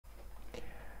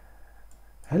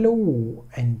Hello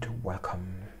and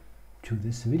welcome to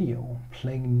this video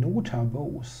playing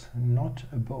notaboos, not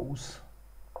a bows.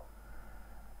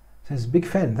 Says big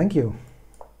fan, thank you.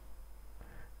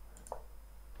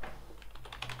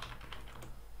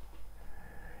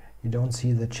 You don't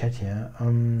see the chat here.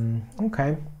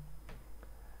 Okay.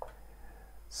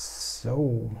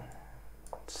 So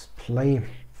let's play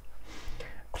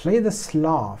the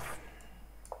Slav.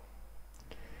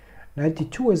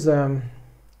 92 is a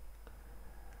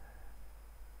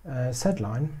set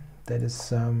line that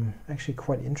is actually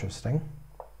quite interesting.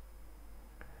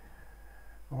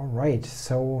 All right,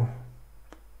 so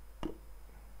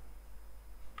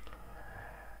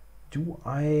do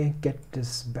I get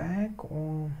this back,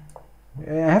 or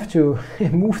I have to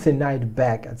move the knight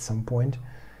back at some point,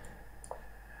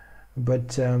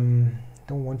 but don't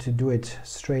want to do it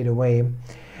straight away.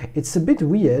 It's a bit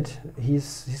weird.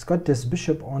 He's got this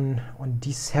bishop on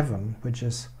d7, which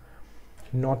is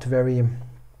not very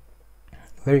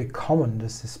common,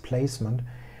 this displacement.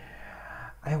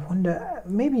 I wonder,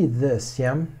 maybe this,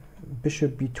 yeah,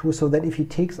 bishop b2, so that if he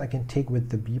takes, I can take with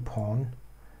the b pawn.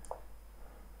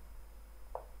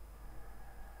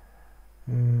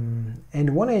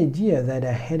 And one idea that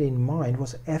I had in mind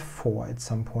was f4 at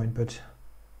some point, but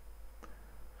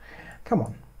come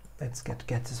on, let's get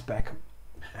this back.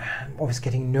 I'm always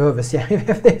getting nervous, yeah,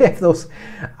 if they have those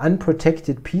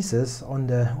unprotected pieces on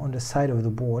the side of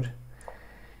the board.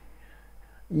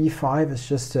 e5 is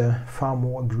just a far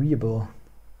more agreeable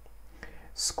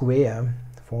square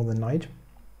for the knight.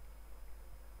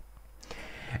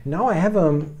 Now I have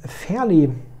a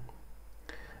fairly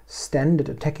standard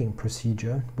attacking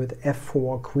procedure with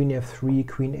f4, queen f3,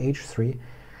 queen h3.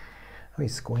 Oh,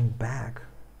 he's going back.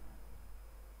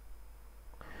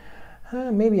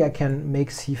 Maybe I can make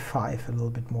c5 a little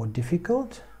bit more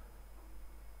difficult.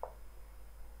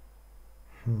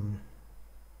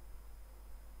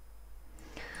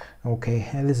 Okay,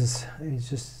 and this is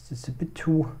it's a bit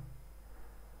too,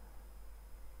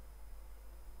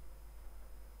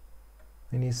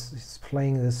 and he's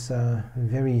playing this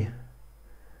very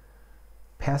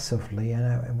passively, and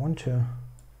I want to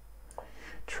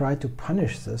try to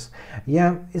punish this.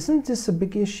 Yeah, isn't this a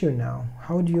big issue now?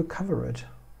 How do you cover it?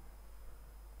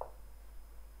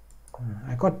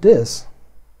 I got this.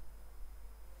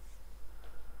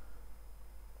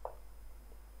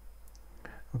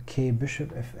 Okay, bishop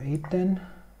f8 then.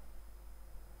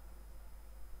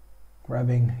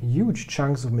 Grabbing huge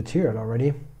chunks of material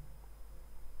already.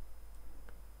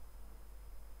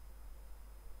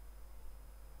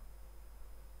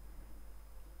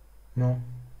 No,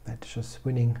 that's just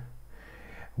winning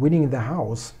the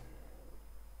house.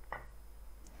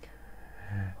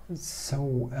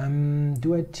 So,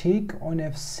 do I take on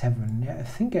f7? Yeah, I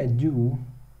think I do.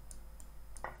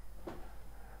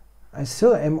 I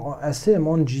still am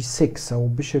on g6, so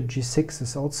bishop g6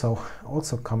 is also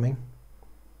coming.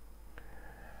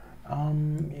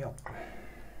 Yeah.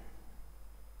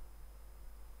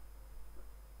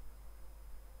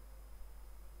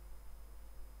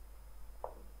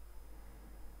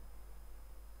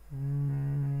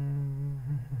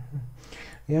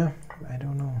 Yeah, I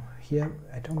don't know. Here,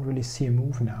 I don't really see a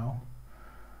move now.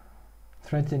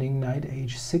 Threatening knight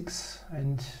h6,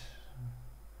 and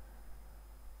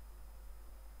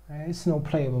it's no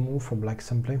playable move for black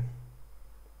simply.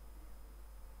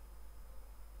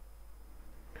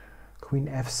 Queen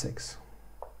f6.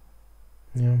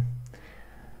 Yeah.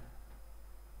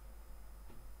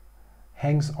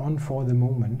 Hangs on for the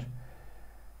moment.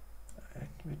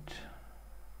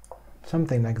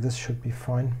 Something like this should be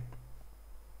fine.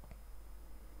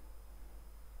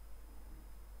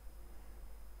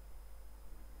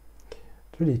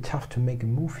 It's really tough to make a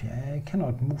move here. I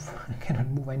cannot move. I cannot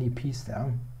move any piece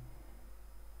there.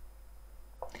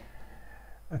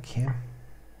 Okay.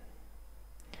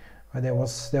 But there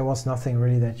was nothing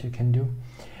really that you can do.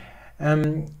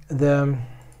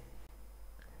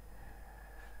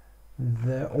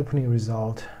 The opening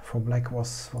result for black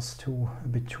was a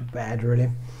bit too bad really.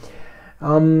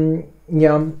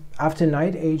 Yeah, after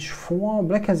knight h4,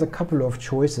 black has a couple of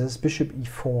choices. Bishop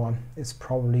e4 is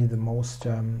probably the most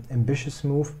ambitious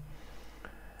move.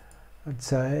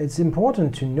 It's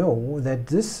important to know that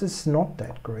this is not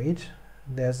that great.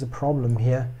 There's a problem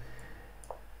here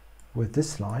with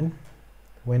this line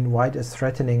when white is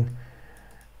threatening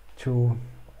to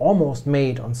almost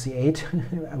mate on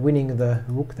c8, winning the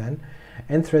rook then,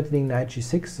 and threatening knight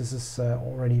g6. This is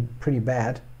already pretty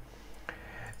bad.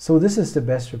 So this is the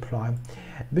best reply.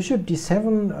 Bishop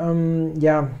d7,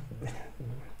 yeah,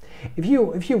 if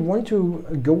you want to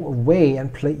go away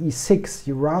and play e6,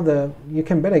 you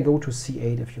can better go to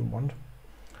c8 if you want.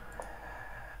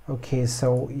 Okay,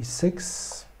 so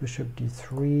e6, bishop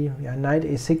d3, yeah, knight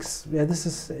a6. Yeah,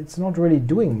 it's not really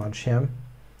doing much here.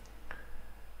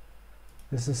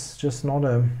 This is just not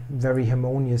a very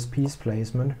harmonious piece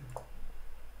placement.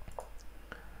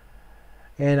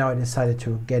 And now I decided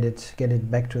to get it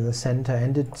back to the center,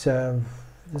 and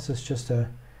this is just a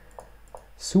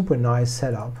super nice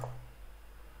setup.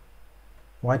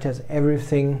 White has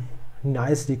everything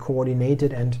nicely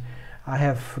coordinated, and I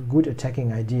have good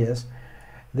attacking ideas.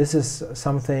 This is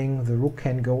something the rook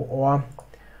can go, or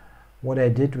what I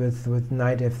did with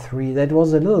knight f3. That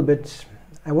was a little bit.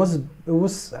 I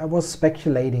was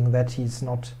speculating that he's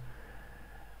not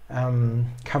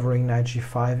covering knight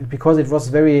g5, because it was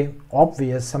very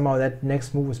obvious somehow that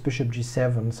next move was bishop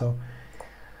g7. So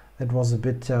that was a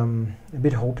bit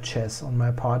hope chess on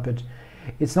my part, but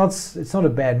it's not a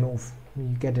bad move.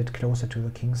 You get it closer to the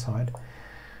king side.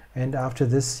 And after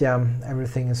this, yeah,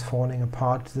 everything is falling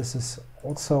apart. This is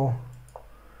also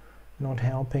not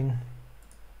helping.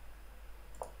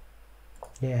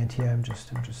 Yeah, and here I'm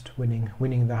just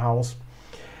winning the house.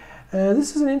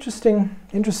 This is an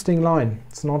interesting line.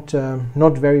 It's not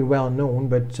very well known,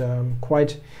 but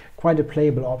quite a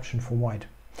playable option for white.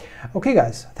 Okay,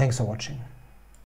 guys, thanks for watching.